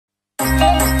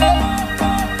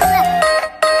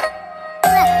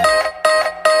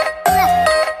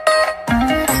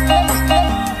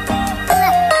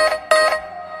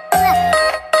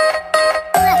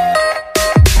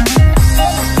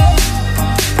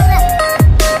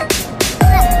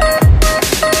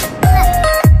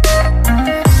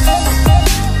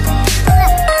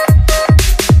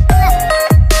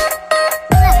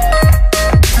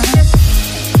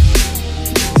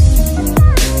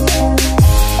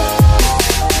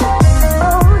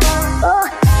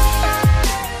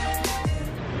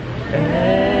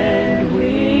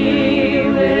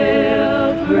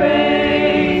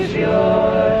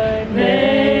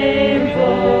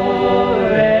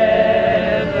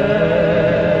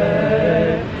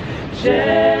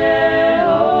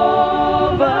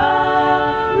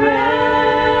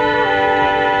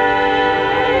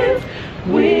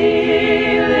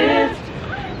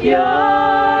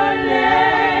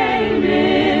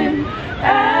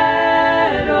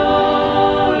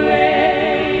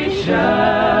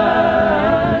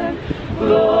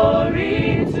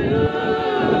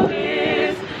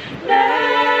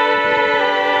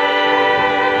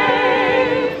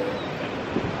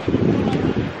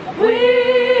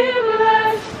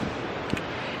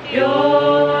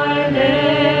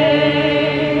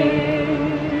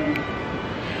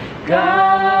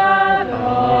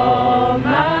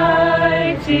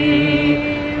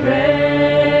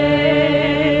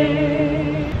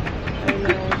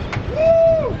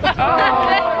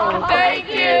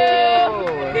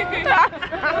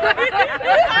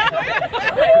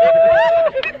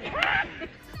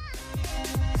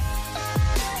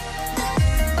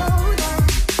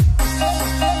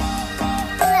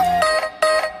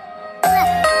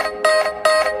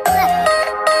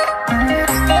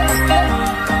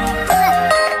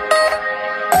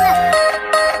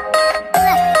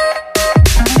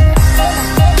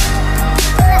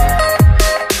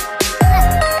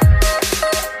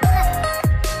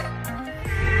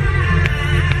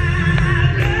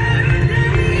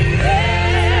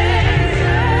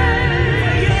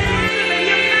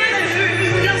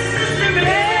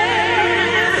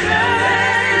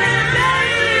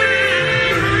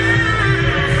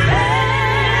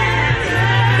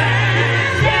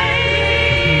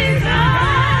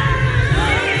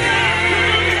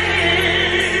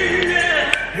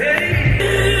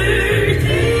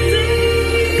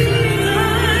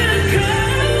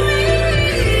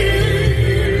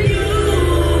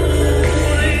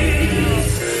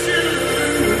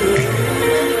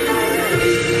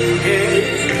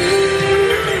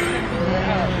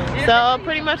So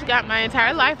pretty much got my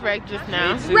entire life wrecked just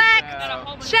now.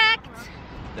 Wrecked! Checked!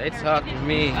 They talked to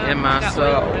me in my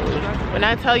soul. When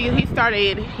I tell you he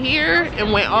started here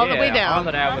and went all the way down. All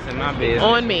of that was in my business.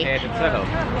 On me. Had to tell.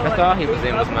 That's all he was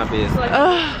in was my business.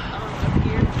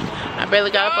 I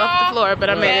barely got up off the floor, but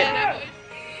I made it.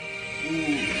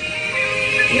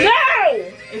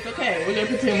 No! It's okay. We're gonna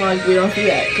pretend like we don't see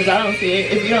that, because I don't see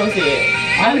it if you don't see it.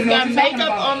 I just got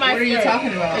makeup on my What are you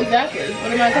talking about? Exactly.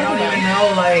 What am I talking about? I don't even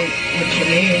know like what you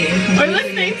mean. We're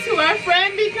listening to our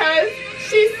friend because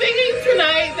she's singing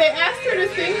tonight. They asked her to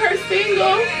sing her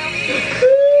single.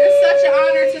 It's such an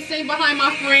honor to sing behind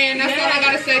my friend. That's all I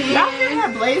gotta say. Y'all hear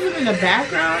her blazing in the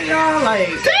background, y'all? Like,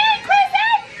 sing,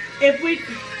 Kristen! If we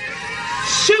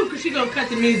shoot, cause she gonna cut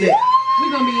the music.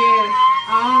 We gonna be in.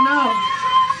 I don't know.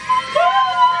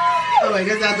 Oh wait,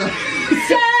 that's not the.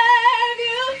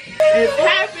 It's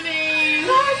happening.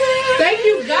 Thank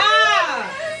you, God,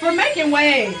 for making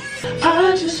waves.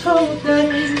 I just hope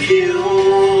that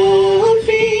you'll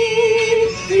be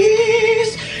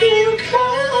pleased. You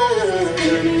come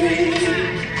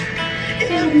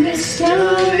in the midst of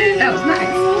it. That was nice.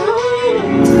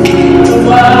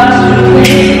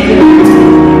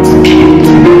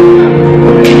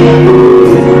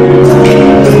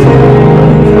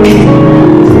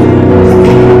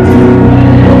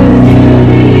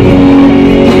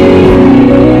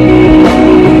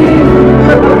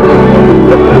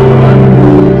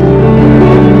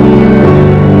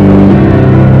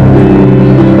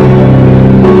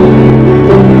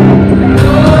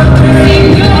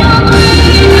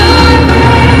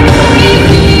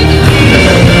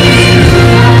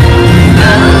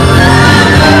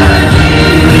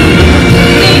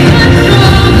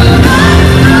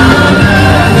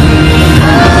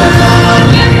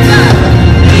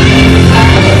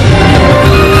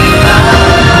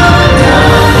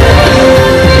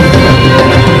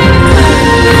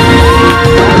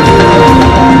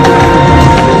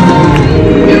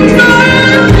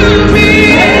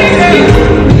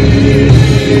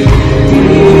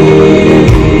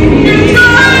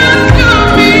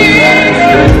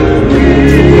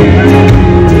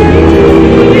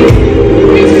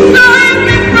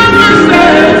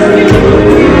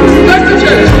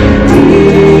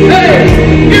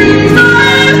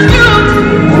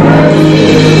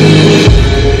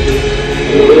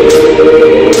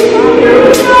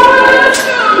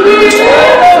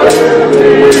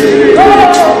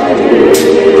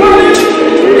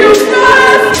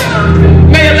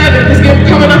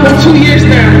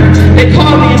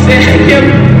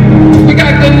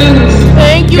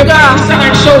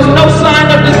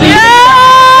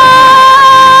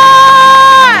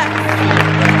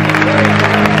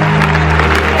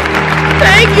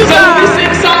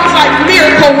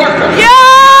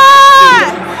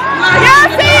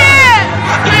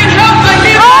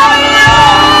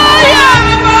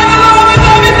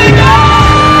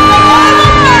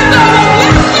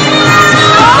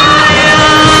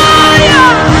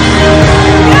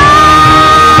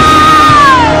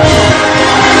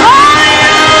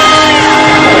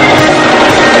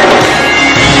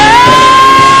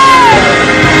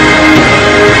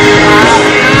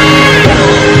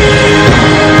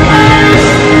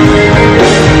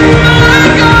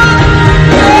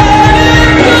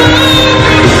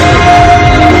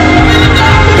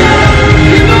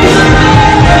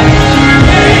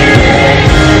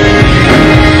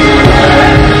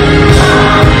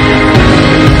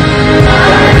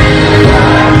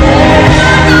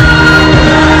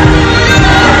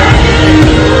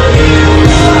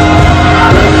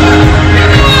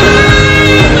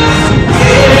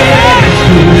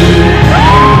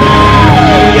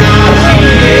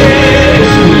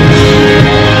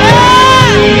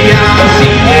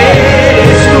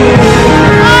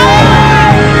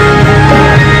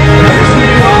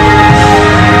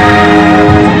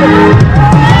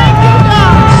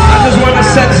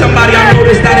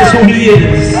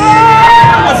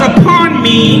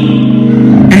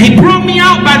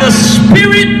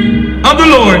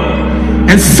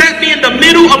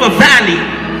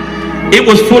 It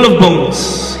was full of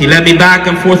bones. He led me back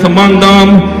and forth among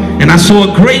them, and I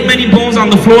saw a great many bones on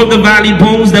the floor of the valley,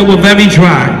 bones that were very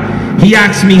dry. He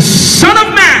asked me, "Son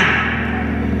of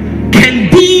man, can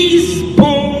these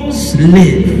bones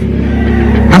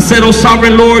live?" I said, "Oh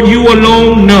sovereign Lord, you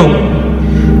alone know."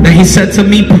 Then he said to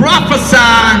me, "Prophesy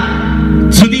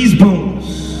to these bones.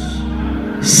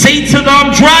 Say to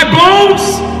them, dry bones,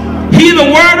 hear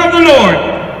the word of the Lord.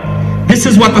 This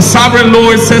is what the sovereign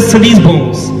Lord says to these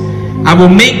bones. I will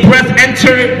make breath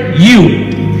enter you,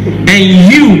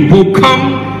 and you will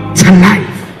come to life."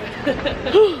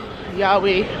 Y'all,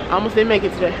 we almost didn't make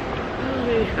it today.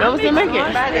 What was it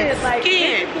making? By the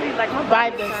skin. By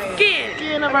the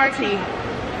skin of our teeth.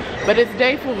 But it's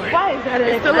day 4. Why is that?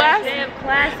 It's the last day of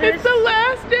classes. It's the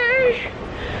last day.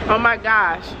 Oh my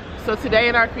gosh. So today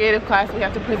in our creative class we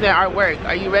have to present our work.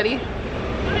 Are you ready?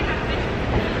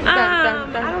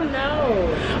 I don't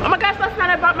know. Oh my gosh, last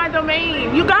night I bought my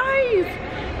domain. You guys,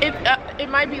 it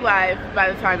might be live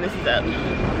by the time this is up.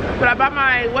 But I bought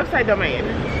my website domain.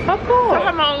 Oh, cool. So I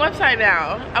have my own website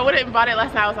now. I wouldn't have bought it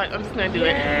last night. I was like, I'm just gonna do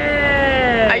it.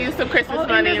 I used some Christmas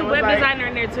money. And there's a web designer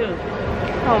in there too.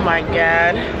 Oh my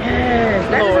God. Yes,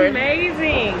 that is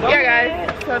amazing. Yeah,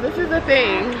 guys. So this is the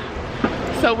thing.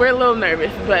 So we're a little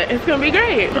nervous, but it's gonna be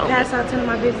great. Pass out 10 of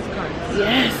my business cards.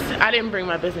 Yes. I didn't bring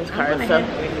my business card, so.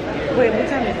 Wait, what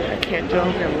time is it? I can't do it.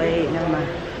 We're late. Never mind.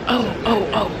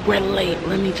 Oh, we're late.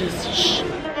 Let me just shh.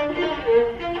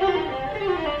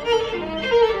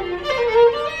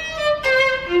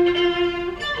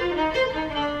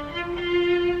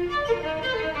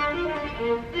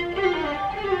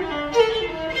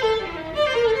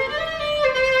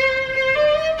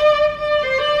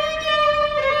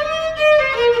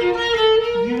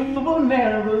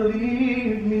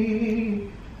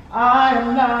 I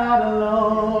am not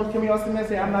alone. Can we all sing that?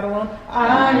 Say, I'm not alone.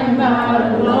 I am not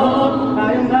alone.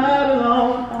 I am not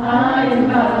alone. I am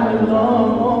not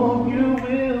alone.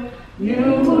 You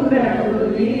will never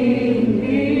leave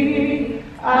me.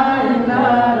 I am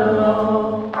not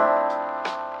alone.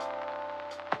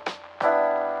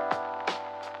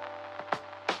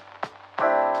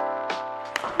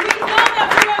 We know that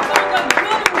we are doing a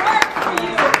good work for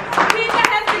you. He that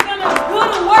has begun a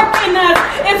good work in us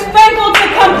is faithful to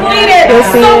complete it.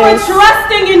 So we're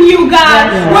trusting in you,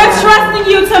 God. We're trusting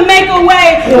you to make a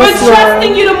way. We're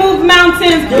trusting you to move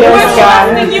mountains. We're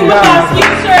trusting you with our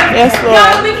future.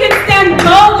 God, we can stand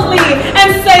boldly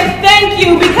and say thank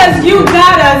you because you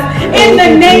got us in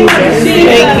the name of Jesus.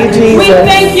 Thank you, Jesus. We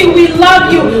thank you. We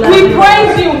love you. We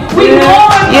praise you. We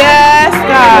glorify you. Yes,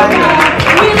 God.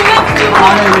 We lift you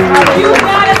up. You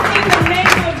got us in the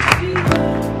name of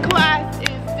Jesus. Class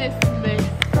is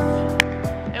dismissed.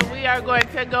 And we are going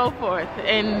to go forth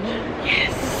and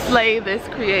slay this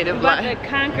creative We're about life. to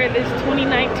conquer this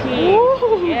 2019.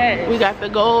 Woo. Yes. We got the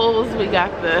goals, we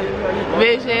got the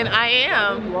vision. I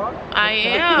am. Can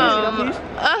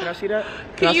I see that?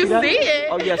 Can you that? see it?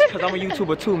 Oh yes, because I'm a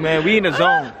YouTuber too, man. We in the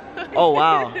zone. Oh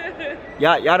wow.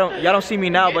 Y'all don't see me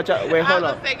now, but y'all, wait, hold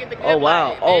up. Oh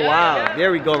wow. Oh wow.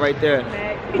 There we go right there.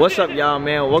 What's up, y'all,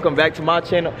 man? Welcome back to my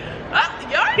channel.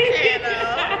 Your channel.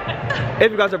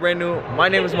 If you guys are brand new, my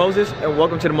name is Moses, and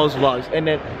welcome to the Moses Vlogs. And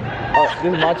then, oh,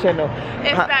 this is my channel.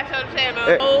 It's not your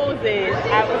channel. Moses.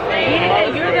 I was saying. Yeah,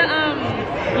 you're the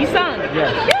you sung.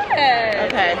 Yes. Yeah.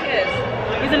 Okay. Yes.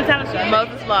 He's in the talent show.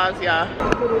 Moses Vlogs, y'all.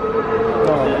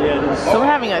 So we're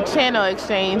having a channel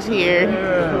exchange here.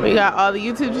 We got all the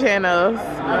YouTube channels.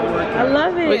 I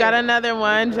love it. We got another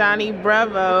one, Johnny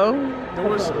Bravo. There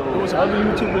was other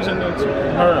YouTubers in there too.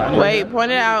 Wait,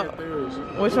 point it out.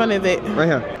 Which one is it? Right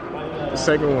here. The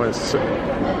second one's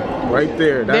right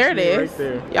there. That's there it is. Right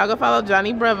there. Y'all go follow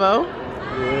Johnny Bravo.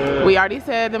 Yeah. We already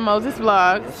said the Moses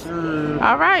Vlogs.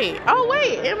 All right. Oh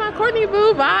wait, and my Courtney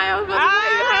Boo. Bye. I was about to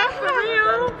say, for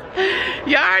real.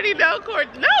 Y'all already know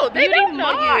Courtney. No, they don't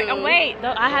know you. Oh, wait,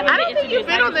 though, I haven't. I don't think you've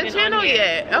been on the channel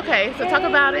yet. Okay, so talk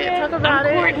about it. Talk about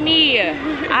I'm it. Courtney.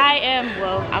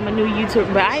 I'm a new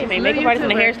YouTuber, but I am a makeup artist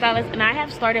and a hairstylist, and I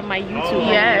have started my YouTube.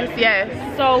 Yes, yes.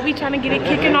 So we trying to get it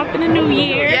kicking off in the new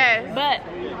year. Yes. But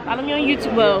follow me on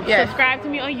YouTube. Well, yes. Subscribe to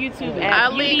me on YouTube. At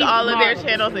I'll Beauty link all of their Marks.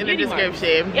 channels in the Beauty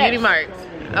description. Marks. Yes. Beauty Marks.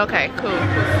 Okay, cool.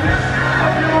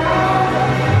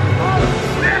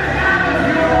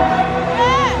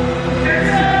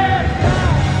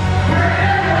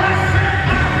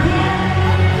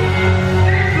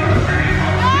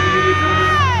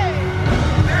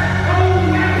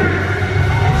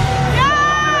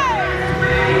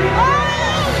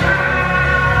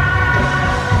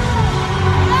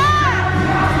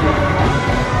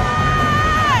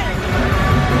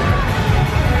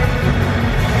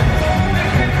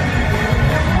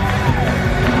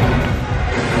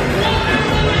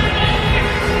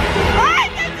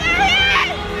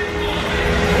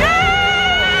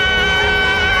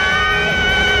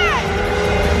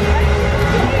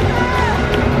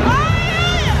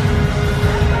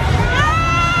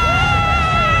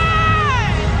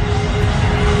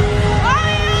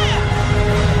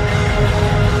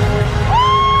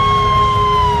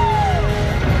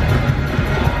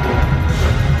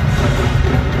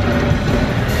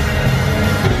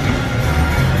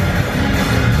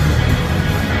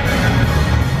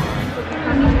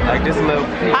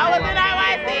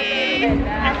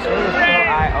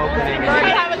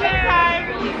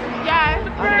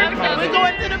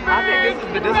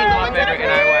 This was my favorite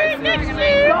NIYC.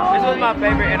 This was my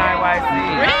favorite NIYC.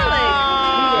 Really?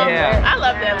 Yeah. I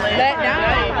love that list.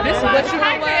 This is what you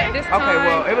want. This time. Okay,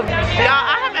 well, it was. Y'all,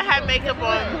 I haven't had makeup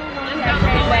on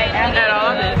at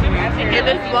all in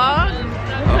this vlog.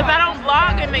 Because I don't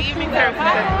vlog in the evening services,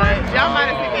 but y'all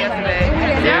might have seen me yesterday.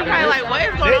 Y'all probably like, what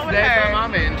is going on with her?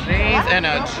 I'm in jeans and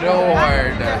a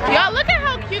short. Y'all, look at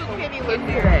how cute Kitty looks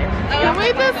today. Can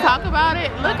we just talk about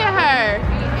it? Look at her.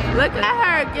 Look at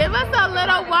her. Give us a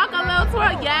little walk, a little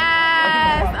twirl.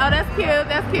 Yes. Oh, that's cute.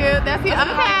 That's cute. That's cute.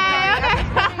 Okay.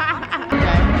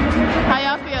 How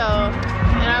y'all feel?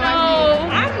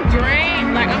 I'm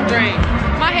drained. Like, I'm drained.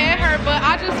 My head hurt, but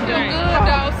I just feel good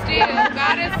though. Still,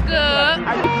 God is good.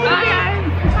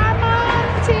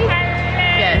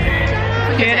 Yes.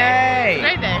 Kitty.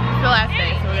 Great day. It's the last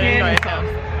day, so we're gonna enjoy ourselves.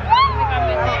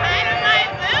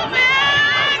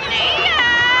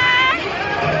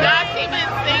 Y'all, she been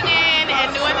singing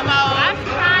and doing the most.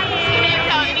 She didn't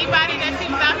tell anybody that she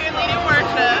was out here leading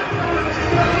worship.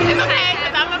 It's okay,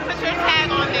 because I'm gonna put your tag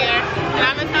on there, and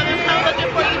I'm gonna tell them come looking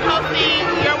for you posting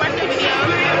your worship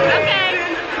videos. Okay.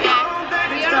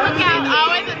 He's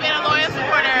always been a loyal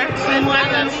supporter.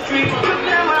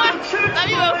 I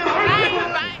love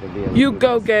you. You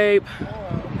go, Gabe.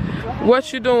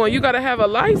 What you doing? You gotta have a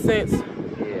license.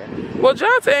 Yeah. Well,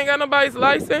 Jonathan ain't got nobody's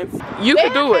license. You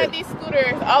can do They it. had these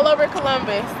scooters all over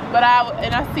Columbus, but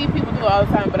I see people do it all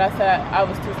the time, but I said I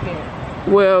was too scared.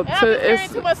 Well, And I've been carrying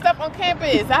too much stuff on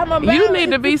campus. I'm a you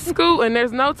need to be scooting.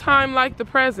 There's no time like the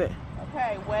present.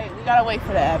 Okay, wait. We gotta wait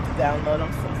for the app to download.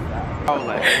 I'm so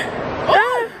sorry.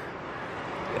 Oh.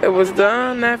 It was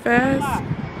done that fast.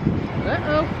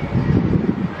 Uh-oh.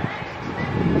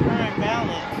 Current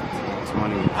balance.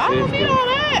 20. I don't need all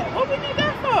that. What we need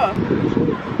that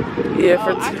for? Yeah,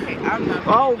 I'm not.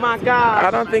 Oh my God.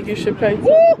 I don't think you should pay.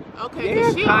 Okay,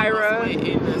 because she almost went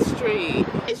in the street.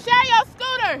 Share your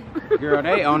scooter. Girl,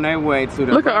 they on their way to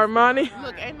the. Look at Armani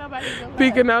Look, ain't nobody doing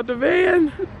peeking out the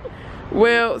van.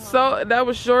 Well, so that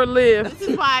was short-lived. This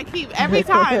is why I keep, every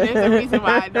time there's a reason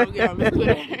why I don't get on the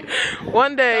scooter.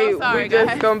 One day, So sorry, we just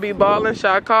guys. gonna be balling,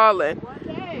 shot calling. One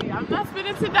day, I'm not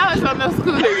spending $10 on no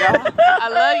scooter, y'all. I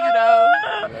love you though.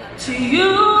 To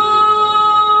you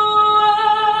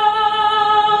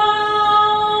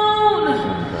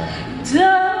alone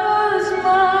does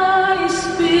my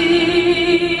spirit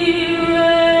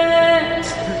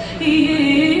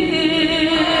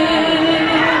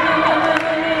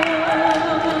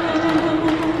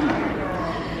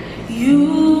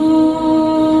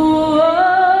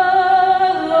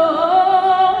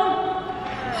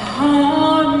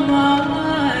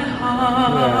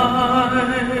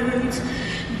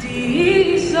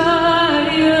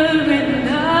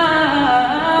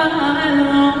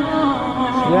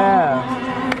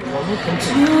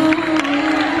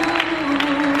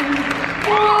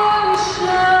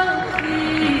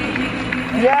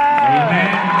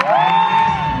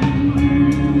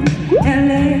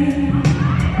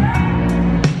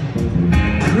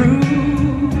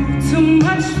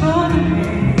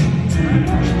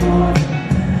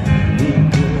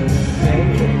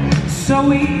So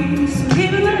he's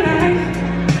living the life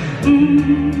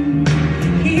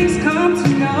he's come to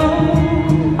know.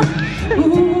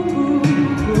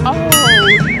 Oh,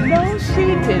 no, she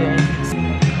didn't.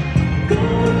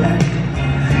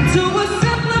 To a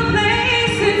simpler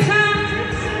place in time.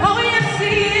 Oh, yes,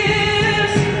 he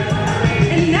is.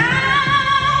 And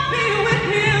I'll be with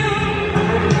him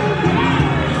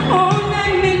on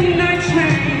that midnight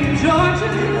train, Georgia.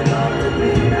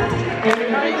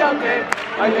 Are you okay?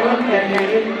 Are you okay?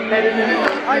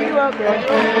 Are you okay? Are you okay?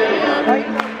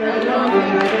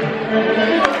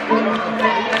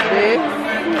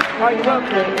 Are you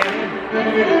okay?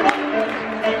 Eddie,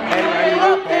 are you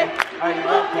okay? Are you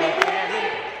okay?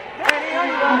 Eddie, are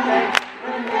you okay?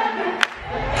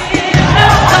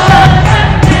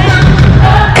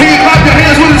 Can you clap your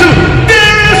hands with it too?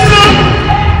 There is some.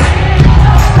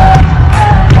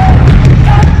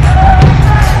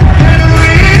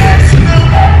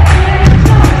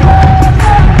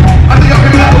 I think y'all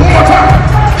can do that one more time.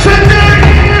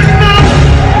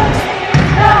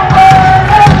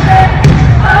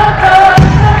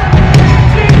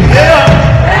 Yeah.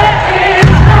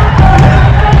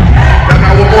 Y'all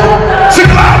got one more. Sing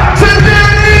it loud.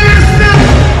 There is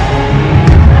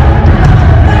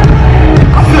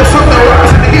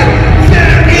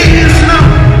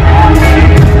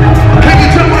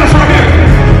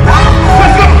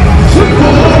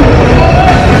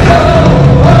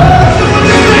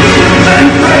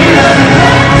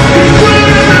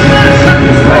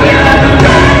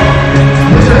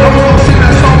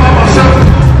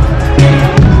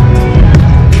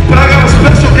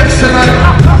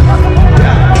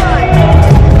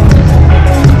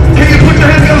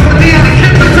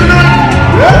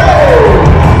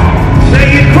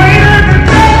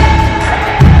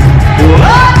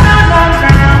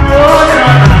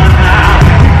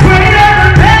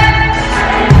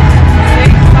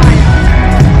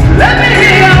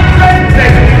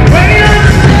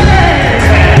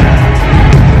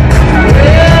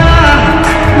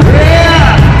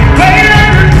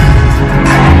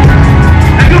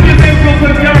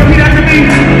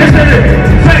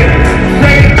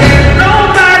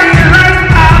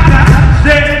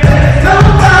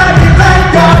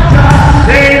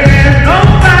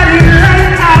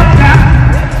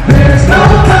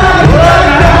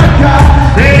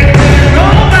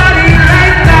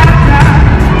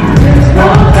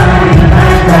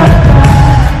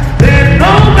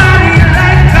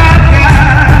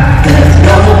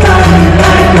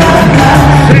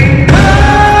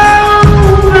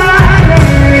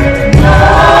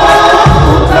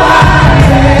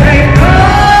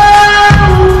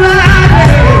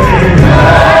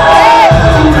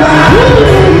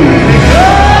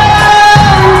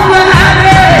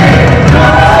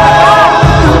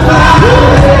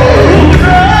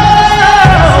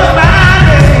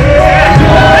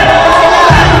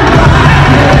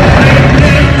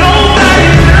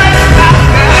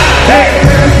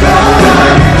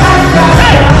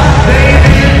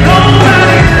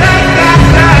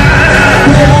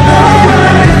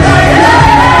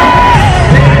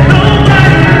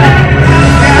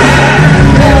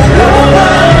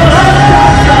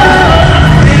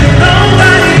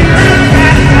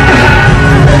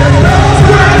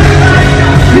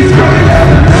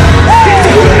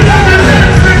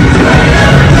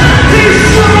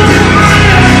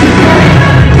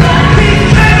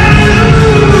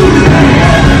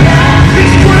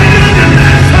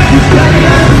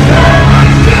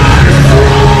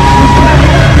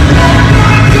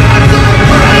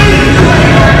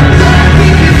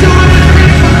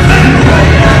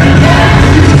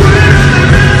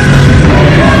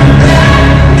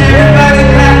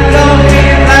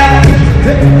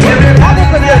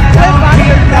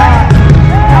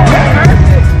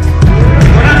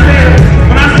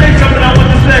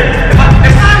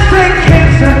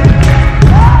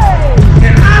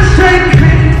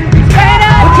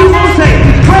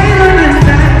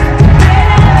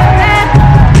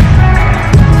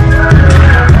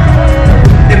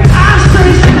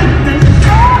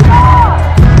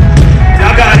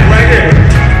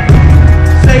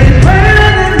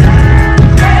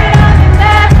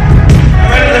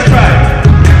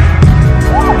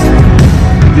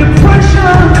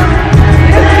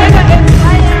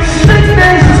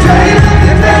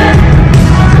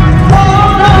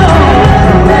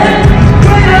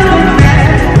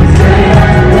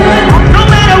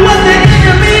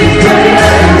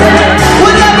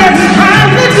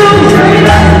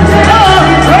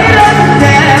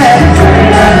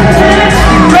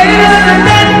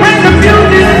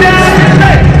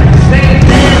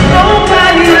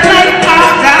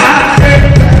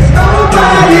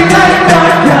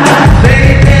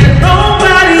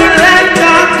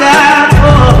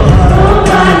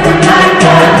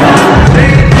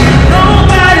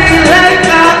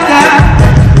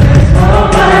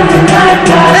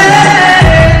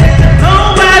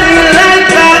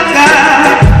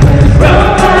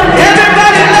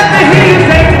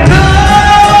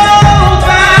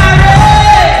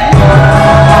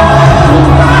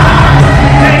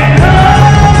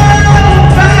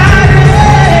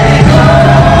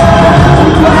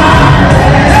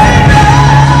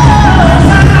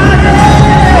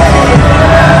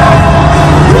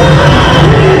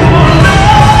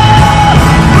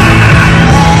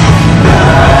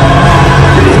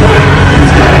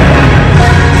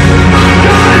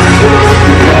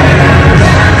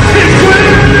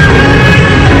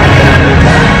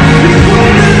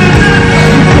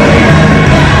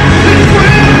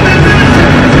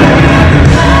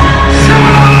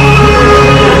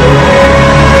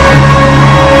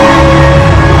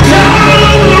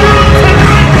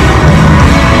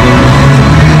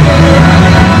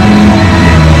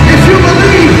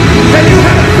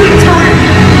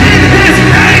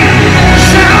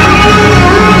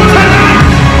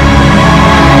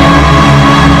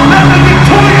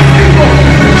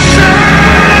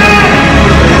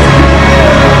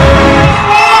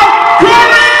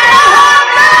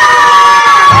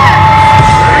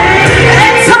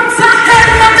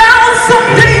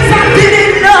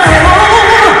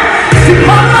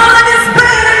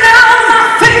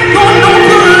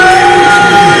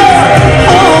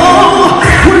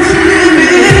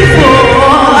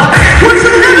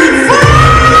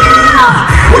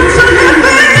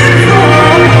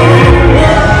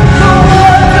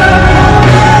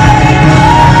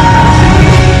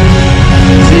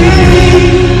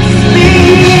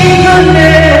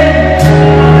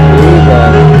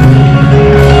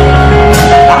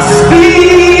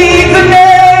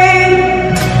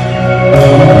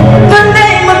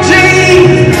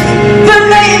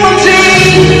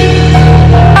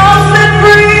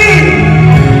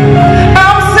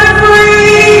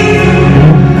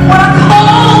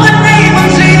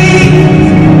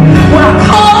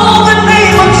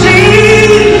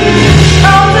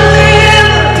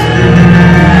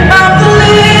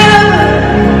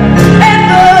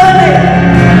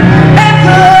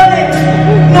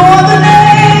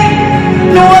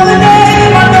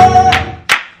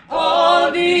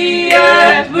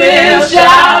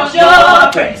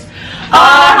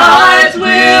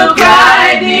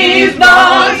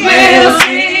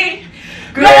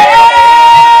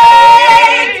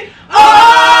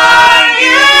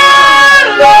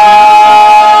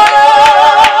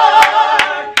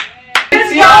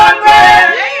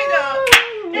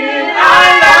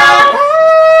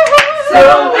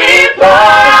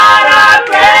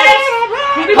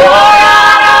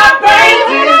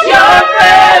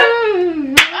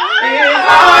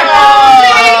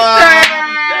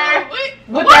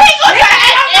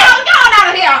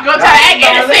fake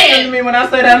innocent. Listen to me when I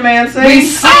say that man sing. We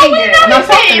sing it. I'm not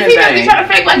saying he doesn't try to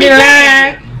fake like he's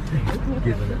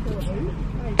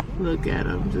Look at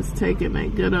him, just taking a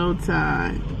good old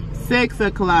time. 6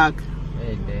 o'clock.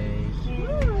 It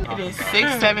is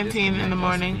 6:17 in the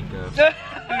morning.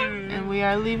 And we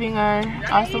are leaving our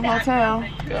awesome hotel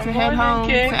to head home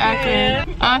to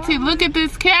Akron. Auntie, look at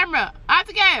this camera.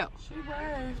 Auntie Gayle.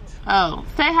 Oh,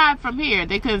 say hi from here.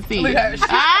 They couldn't see you.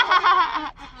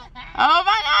 Oh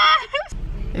my God.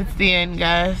 It's the end,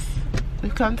 guys.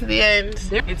 We've come to the end.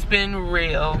 It's been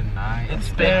real. It's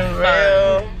been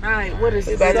real. Alright, what is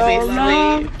We about to be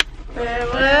asleep.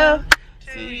 Farewell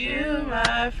to you,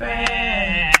 my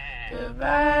friend.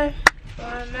 Goodbye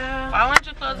for now. Why won't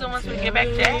you close it once we get back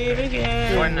to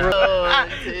Akron? Or no.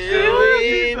 Till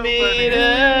we meet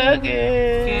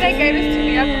again. They gave this to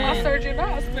me after my surgery in the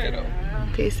hospital.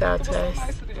 Peace out,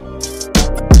 guys.